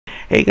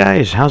Hey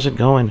guys, how's it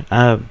going?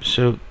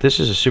 So this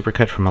is a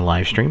supercut from a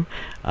live stream.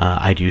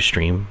 I do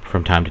stream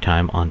from time to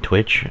time on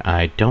Twitch.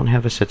 I don't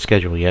have a set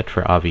schedule yet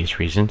for obvious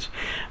reasons,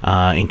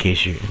 in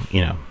case if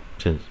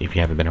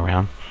you haven't been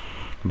around.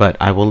 But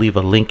I will leave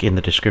a link in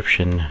the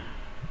description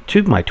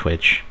to my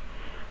Twitch.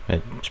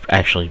 It's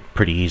actually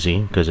pretty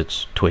easy because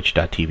it's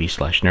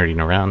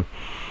twitch.tv/nerdingaround.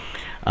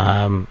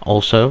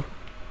 Also,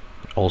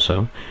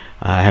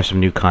 I have some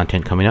new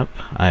content coming up.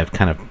 I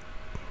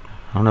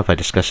don't know if I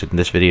discussed it in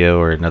this video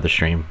or another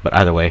stream, but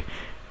either way,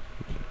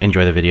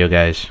 enjoy the video,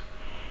 guys.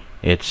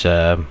 It's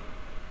not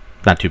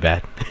too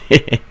bad.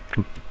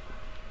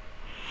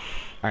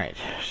 Alright,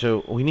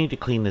 so we need to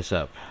clean this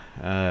up.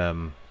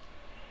 I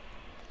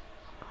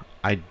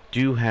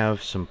do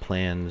have some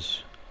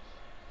plans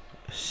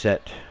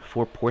set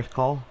for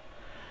Porthcawl,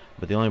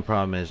 but the only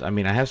problem is, I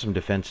have some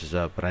defenses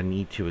up, but I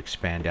need to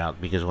expand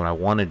out, because what I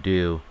want to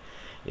do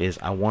is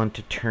I want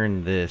to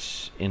turn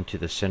this into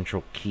the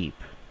central keep.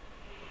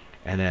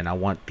 And then I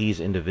want these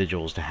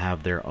individuals to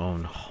have their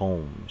own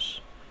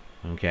homes.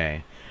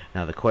 Okay.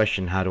 Now the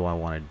question, how do I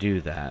want to do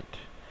that?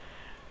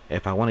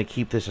 If I want to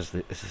keep this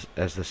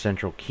as the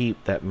central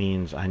keep, that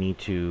means I need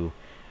to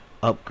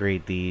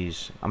upgrade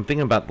these. I'm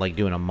thinking about like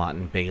doing a Mott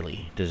and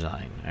Bailey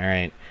design. All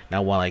right.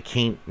 Now while I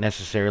can't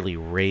necessarily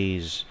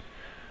raise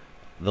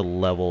the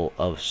level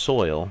of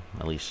soil,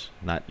 at least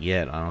not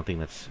yet. I don't think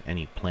that's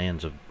any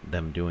plans of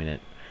them doing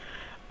it.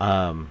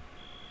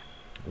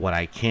 What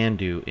I can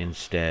do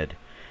instead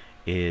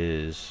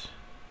is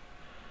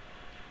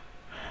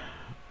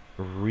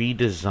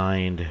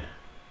redesign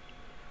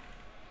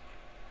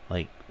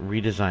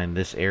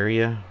this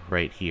area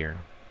right here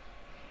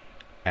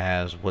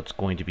as what's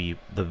going to be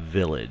the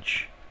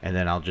village, and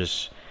then I'll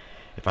just,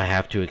 if I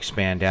have to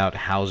expand out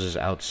houses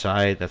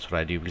outside, that's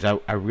what I do, because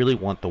I really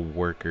want the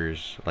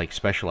workers, like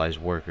specialized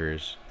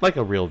workers, like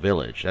a real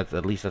village. At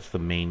least that's the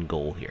main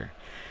goal here.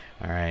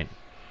 Alright,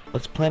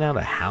 let's plan out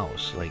a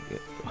house. Like,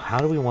 how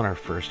do we want our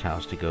first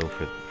house to go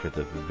for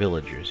the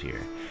villagers here?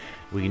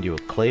 We can do a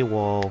clay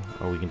wall,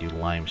 or we can do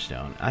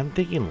limestone. I'm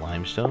thinking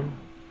limestone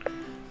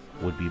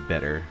would be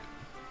better.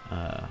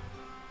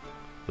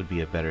 Would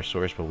be a better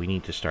source, but we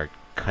need to start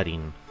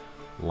cutting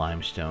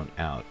limestone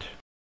out.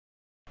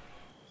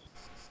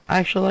 I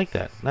actually like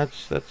that.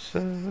 That's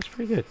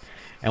pretty good.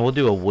 And we'll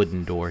do a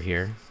wooden door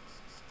here.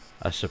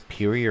 A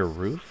superior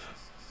roof.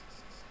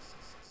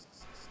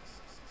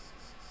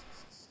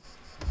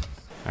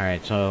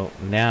 Alright, so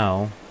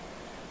now,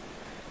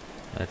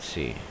 let's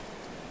see.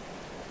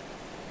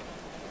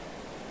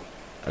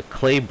 A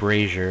clay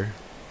brazier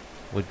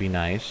would be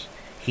nice.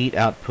 Heat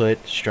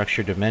output,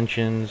 structure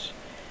dimensions.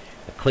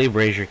 A clay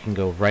brazier can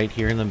go right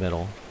here in the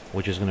middle,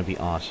 which is going to be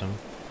awesome.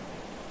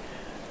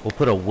 We'll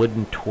put a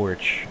wooden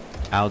torch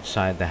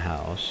outside the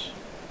house.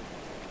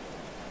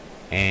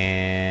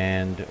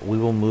 And we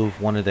will move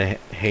one of the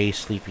hay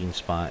sleeping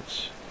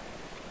spots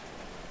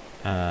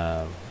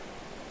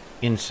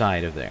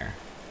inside of there.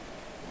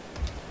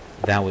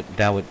 That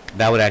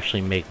would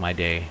actually make my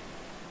day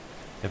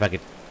if I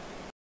could.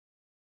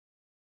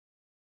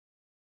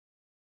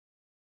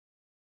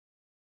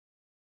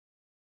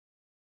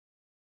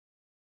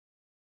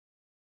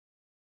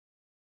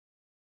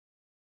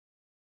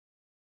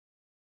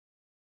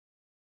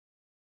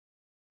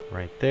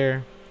 Right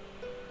there.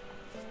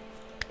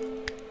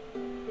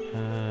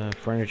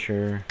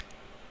 Furniture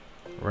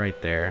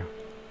right there.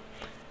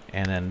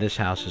 And then this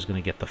house is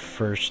going to get the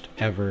first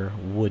ever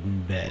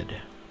wooden bed.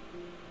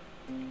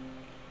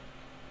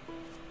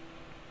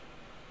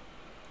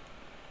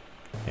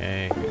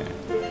 Okay.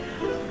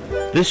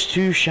 This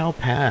too shall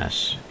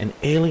pass. An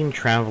alien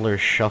traveler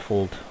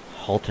shuffled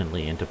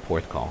haltingly into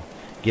Porthcawl.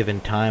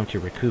 Given time to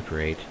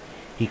recuperate,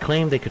 he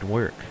claimed they could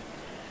work.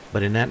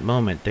 But in that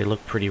moment, they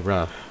looked pretty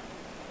rough.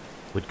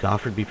 Would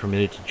Goffred be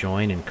permitted to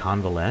join and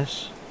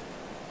convalesce?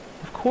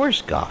 Of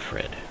course,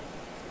 Goffred.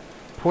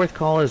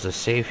 Porthcawl is a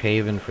safe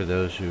haven for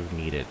those who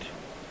need it.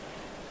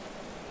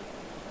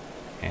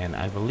 And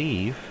I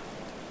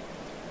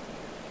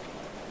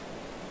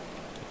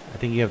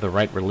think you have the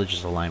right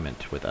religious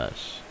alignment with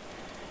us.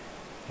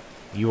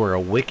 You are a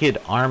wicked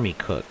army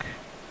cook.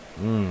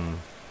 You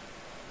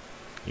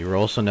are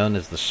also known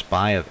as the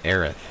Spy of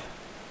Aerith.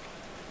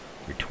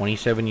 You're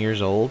 27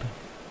 years old.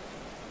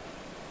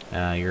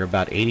 You're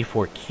about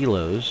 84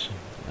 kilos.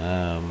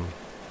 I'm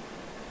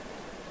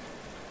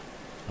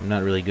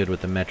not really good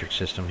with the metric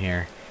system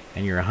here.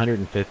 And you're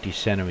 150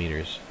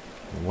 centimeters.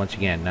 Once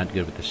again, not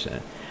good with this.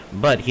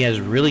 But he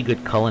has really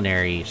good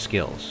culinary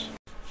skills.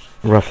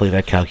 Roughly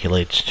that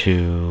calculates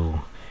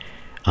to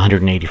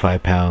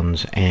 185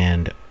 pounds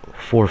and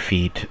 4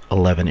 feet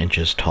 11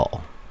 inches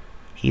tall.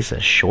 He's a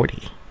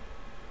shorty.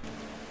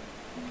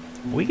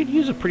 We could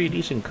use a pretty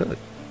decent cook.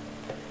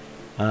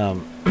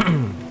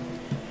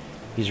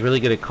 He's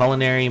really good at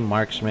culinary,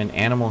 marksman,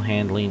 animal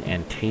handling,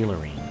 and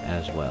tailoring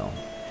as well.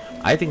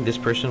 I think this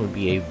person would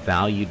be a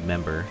valued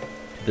member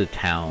to the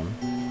town,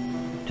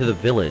 to the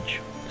village,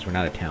 because we're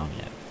not a town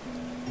yet,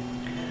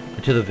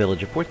 but to the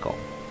village of Porthcawl.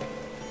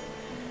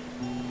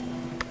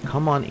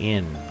 Come on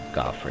in,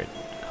 Goffred.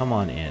 Come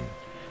on in.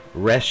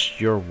 Rest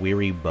your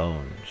weary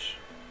bones.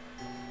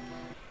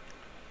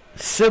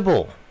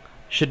 Sybil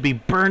should be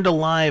burned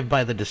alive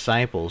by the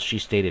disciples, she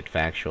stated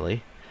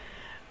factually.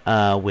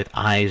 With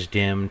eyes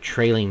dim,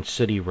 trailing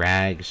sooty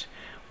rags.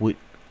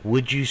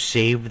 Would you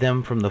save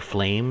them from the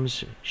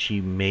flames?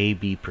 She may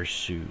be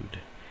pursued.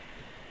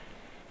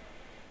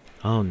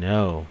 Oh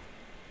no.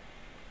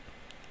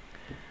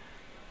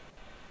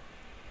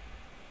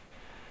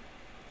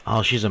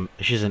 Oh, she's an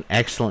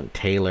excellent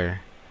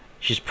tailor.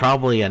 She's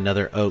probably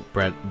another Oak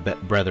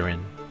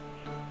brethren,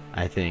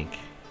 I think.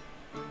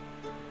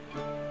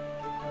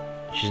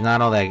 She's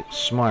not all that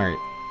smart.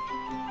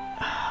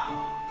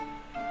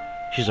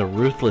 She's a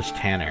ruthless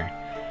tanner.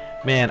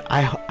 Man,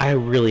 I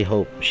really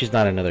hope she's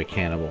not another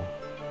cannibal.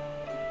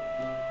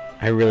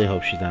 I really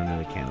hope she's not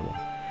another cannibal.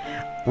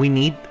 We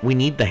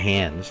need the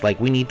hands. Like,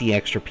 we need the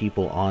extra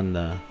people on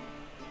the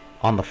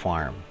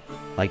farm,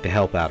 like, to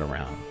help out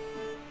around.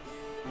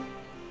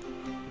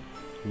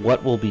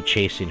 What will be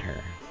chasing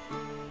her?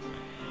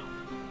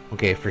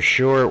 Okay, for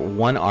sure,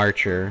 one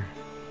archer,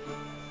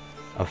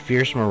 a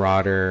fierce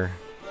marauder,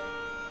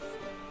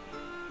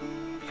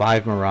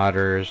 5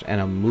 marauders, and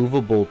a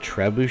movable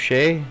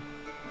trebuchet?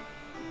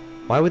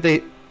 Why would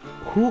they...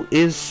 Who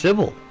is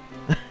Sybil?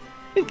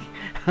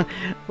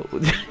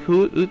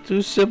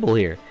 Who's Sybil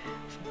here?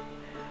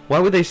 Why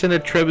would they send a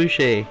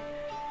trebuchet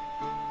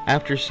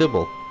after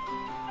Sybil?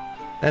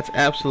 That's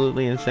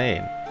absolutely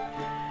insane.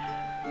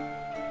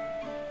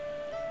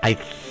 I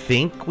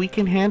think we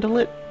can handle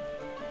it.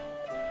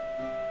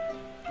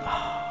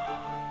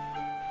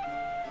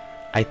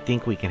 I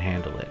think we can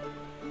handle it.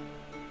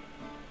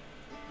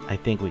 I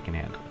think we can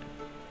handle it.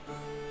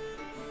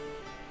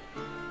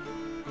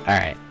 All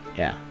right,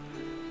 yeah.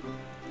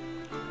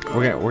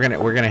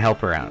 We're gonna help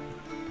her out.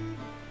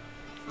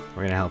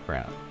 We're gonna help her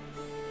out.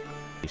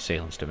 These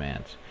Salem's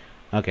demands.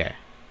 Okay.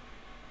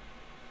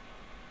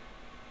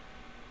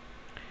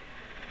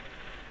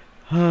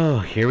 Oh,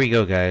 here we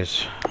go,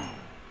 guys.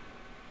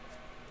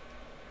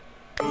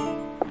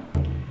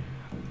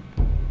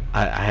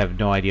 I have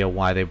no idea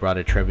why they brought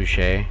a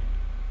trebuchet,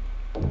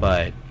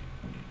 but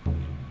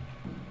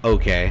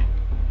okay.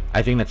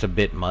 I think that's a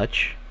bit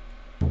much.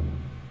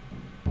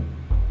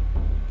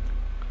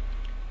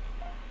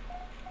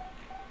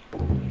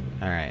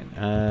 Alright,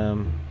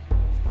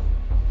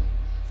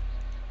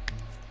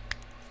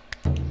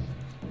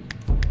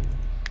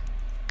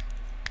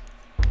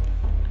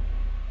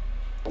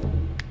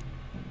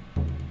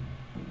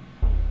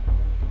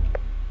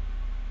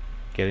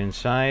 get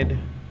inside.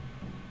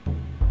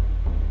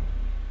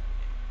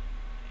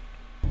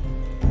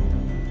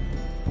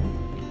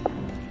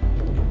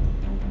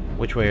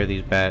 Which way are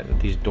these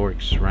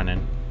dorks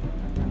running?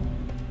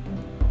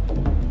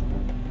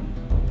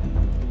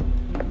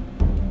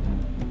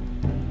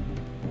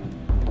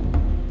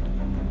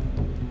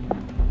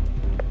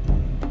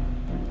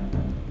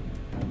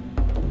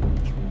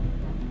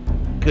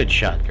 Good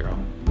shot, girl.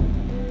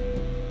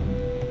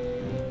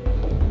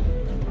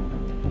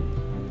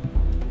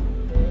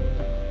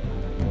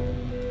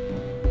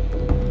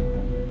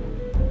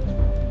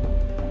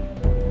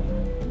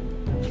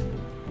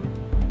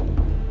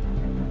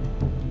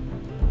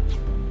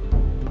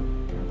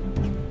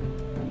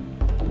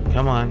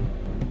 Come on.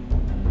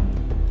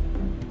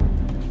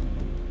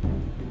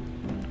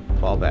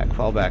 Fall back,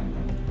 fall back.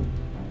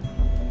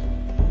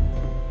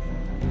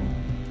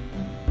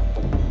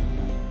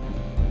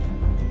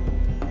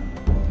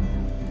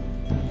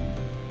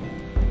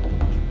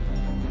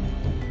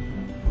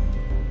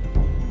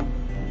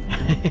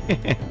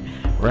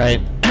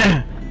 Right.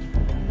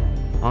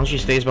 As long as she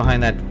stays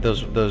behind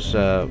those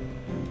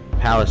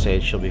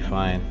palisades, she'll be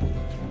fine.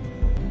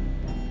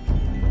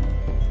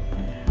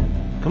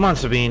 Come on,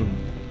 Sabine.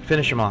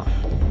 Finish him off.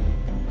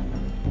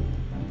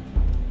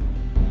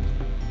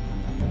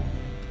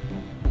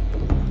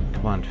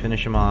 Come on,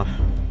 finish him off.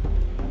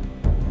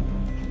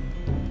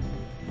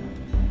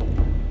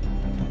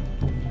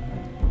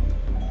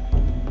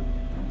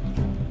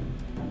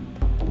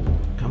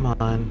 Come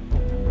on.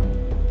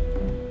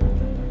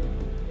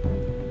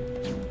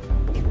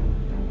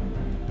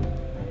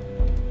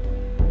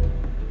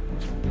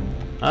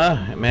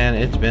 Man,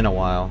 it's been a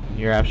while.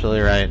 You're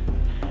absolutely right.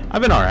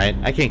 I've been alright.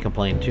 I can't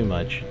complain too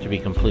much, to be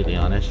completely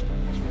honest.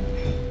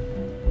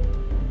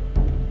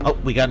 Oh,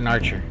 we got an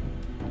archer.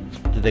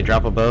 Did they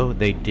drop a bow?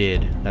 They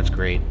did. That's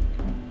great.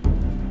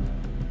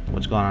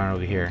 What's going on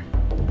over here?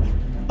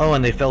 Oh,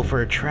 and they fell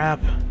for a trap.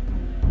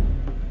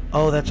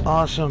 Oh, that's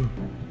awesome.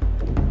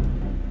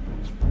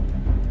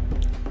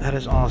 That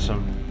is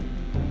awesome.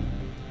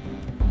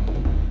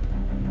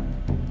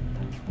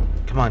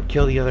 Come on,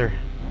 kill the other...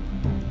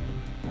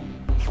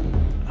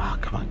 Oh,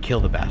 come on, kill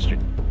the bastard.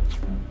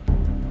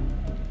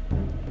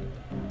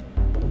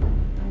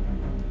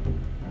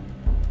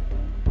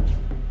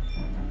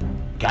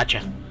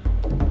 Gotcha.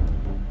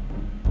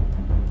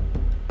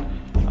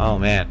 Oh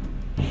man,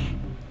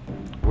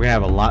 we're gonna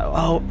have a lot.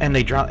 Oh, and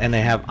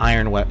they have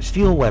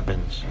steel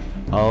weapons.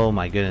 Oh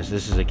my goodness,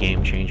 this is a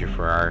game changer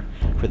for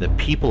the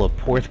people of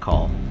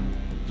Porthcawl.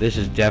 This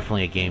is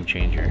definitely a game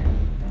changer.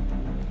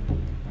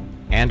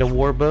 and a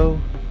warbow.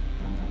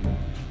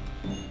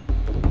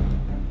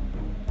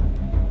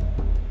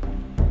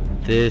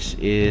 This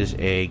is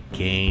a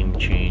game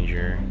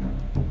changer.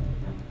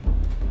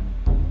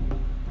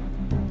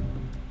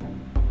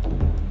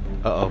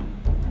 Uh-oh.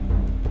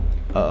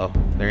 Uh-oh.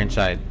 They're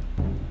inside.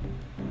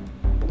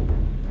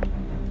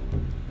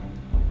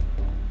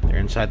 They're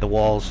inside the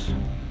walls.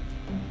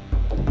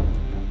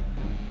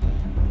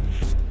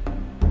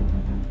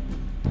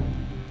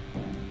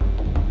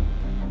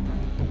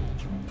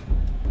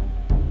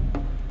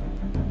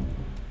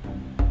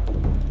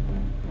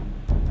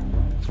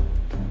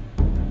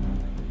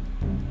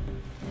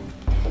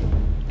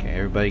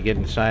 Everybody get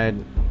inside.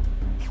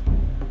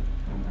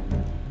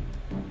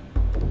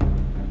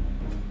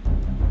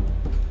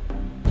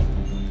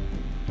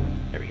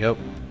 There we go.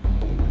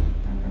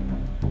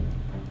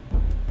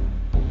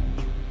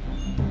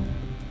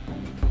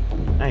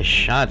 Nice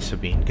shot,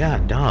 Sabine.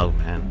 God dog,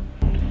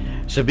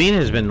 man. Sabine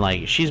has been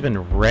like, she's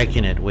been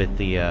wrecking it with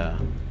the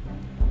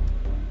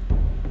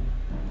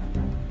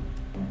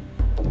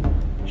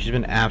she's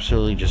been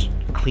absolutely just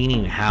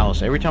cleaning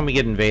house. Every time we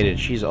get invaded,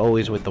 she's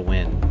always with the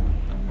win.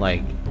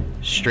 Like,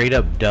 straight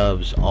up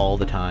dubs all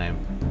the time.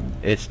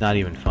 It's not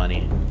even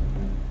funny.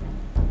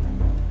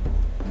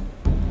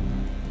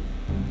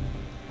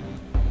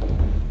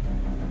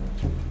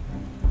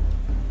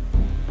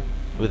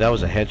 Ooh, that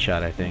was a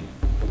headshot, I think.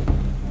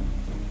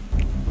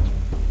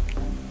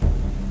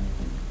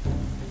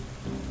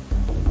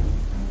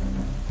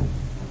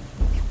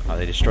 Oh,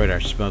 they destroyed our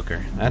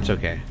smoker. That's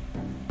okay.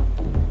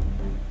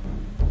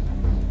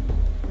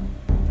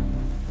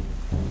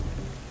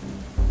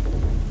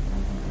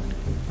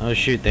 Oh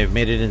shoot, they've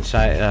made it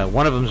inside,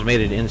 one of them's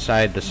made it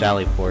inside the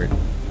Sally port.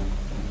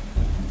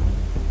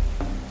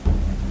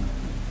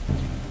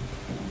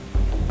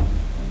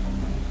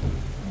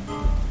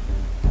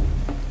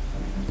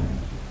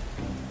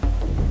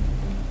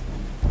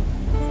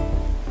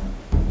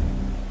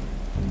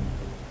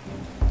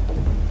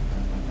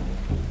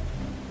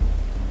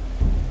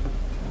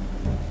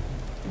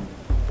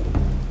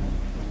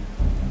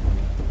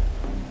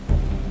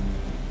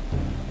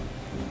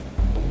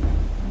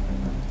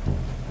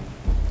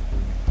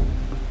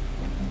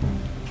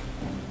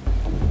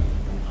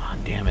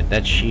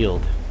 That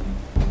shield.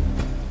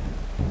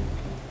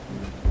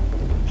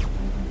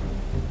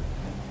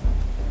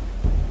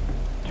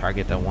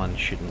 Target that one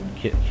shooting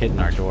hitting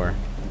our door.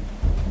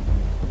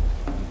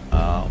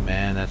 Oh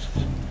man, that's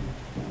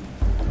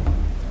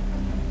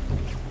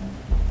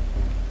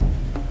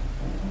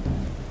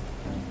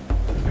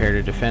prepare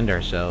to defend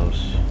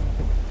ourselves.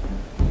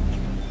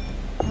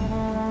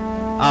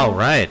 All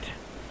right.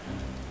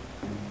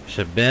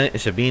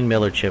 Sabine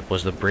Miller Chip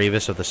was the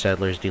bravest of the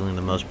settlers, dealing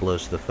the most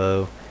blows to the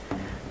foe.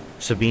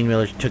 Sabine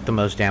Miller took the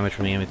most damage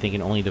from the enemy,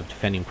 thinking only of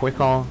defending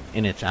Porthcawl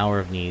in its hour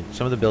of need.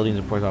 Some of the buildings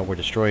in Porthcawl were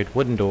destroyed.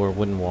 Wooden door,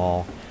 wooden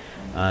wall,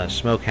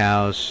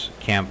 smokehouse,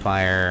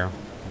 campfire,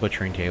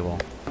 butchering table.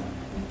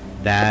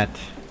 That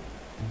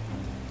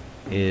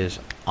is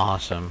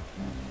awesome.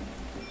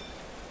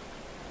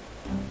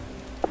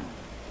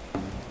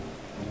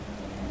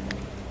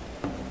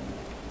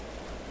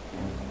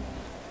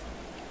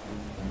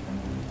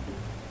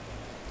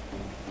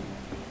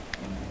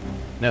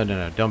 No, no,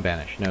 no, don't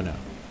banish. No, no.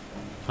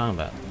 Talking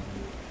about.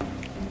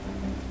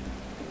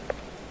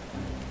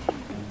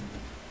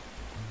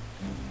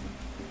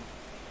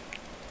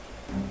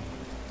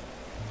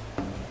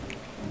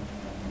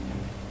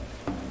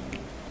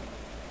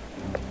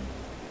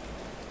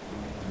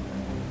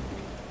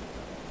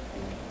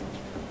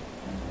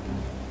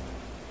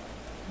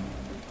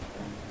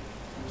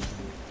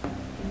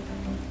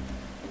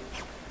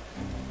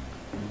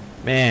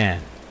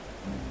 Man.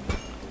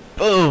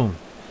 Boom.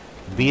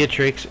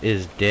 Beatrix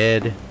is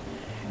dead.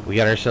 We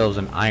got ourselves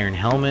an iron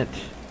helmet.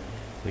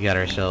 We got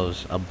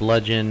ourselves a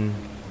bludgeon.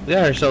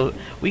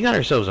 We got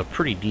ourselves a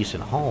pretty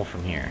decent haul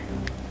from here.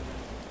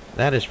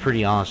 That is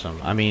pretty awesome.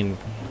 I mean,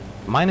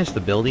 minus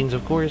the buildings,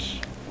 of course.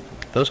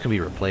 Those can be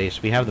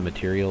replaced. We have the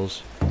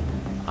materials.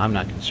 I'm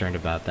not concerned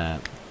about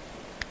that.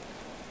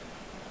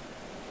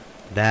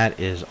 That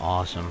is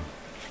awesome.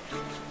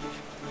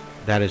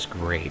 That is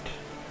great.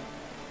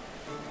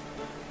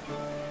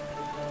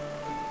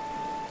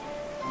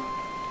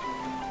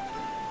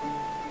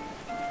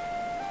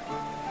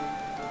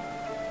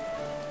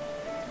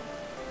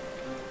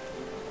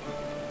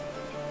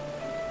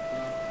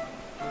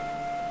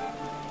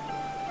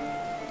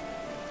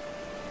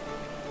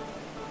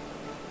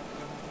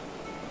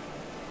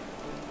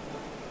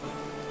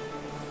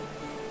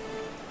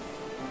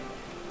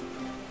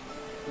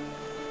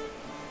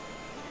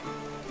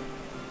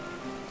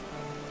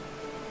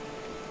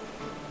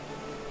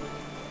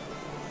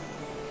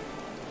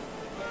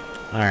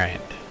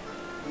 Alright.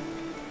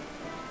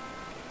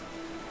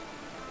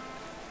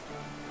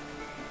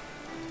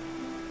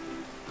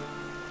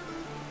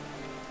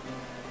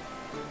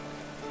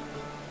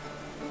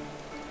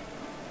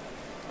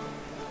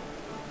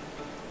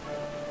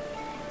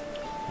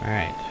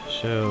 Alright,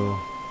 so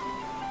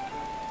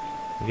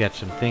we got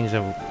some things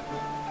that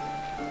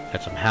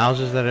got some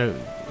houses that are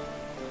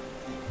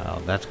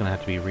Oh, that's gonna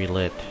have to be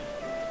relit,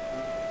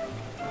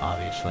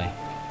 obviously.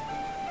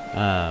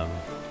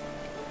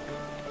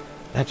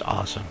 That's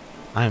awesome.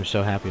 I am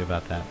so happy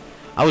about that.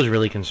 I was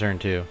really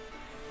concerned too.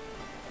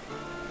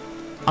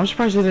 I'm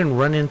surprised they didn't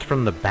run in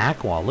from the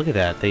back wall. Look at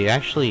that. They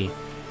actually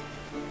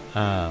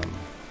I'm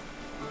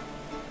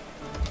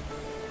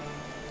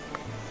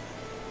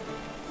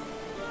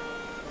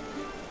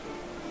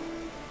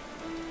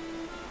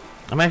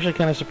actually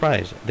kind of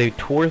surprised. They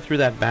tore through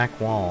that back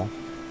wall,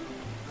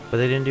 but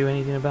they didn't do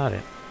anything about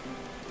it.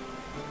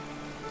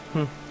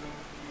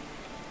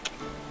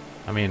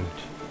 I mean,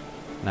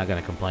 not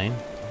gonna complain.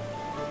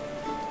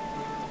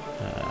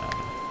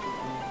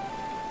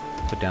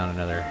 Put down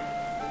another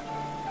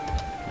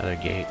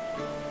gate.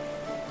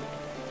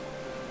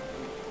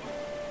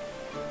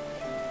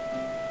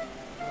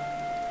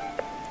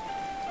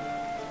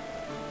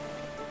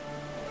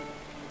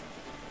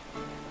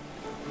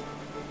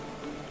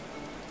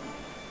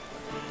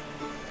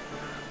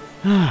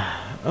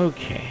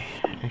 Okay.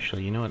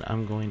 Actually, you know what?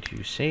 I'm going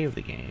to save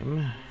the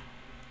game.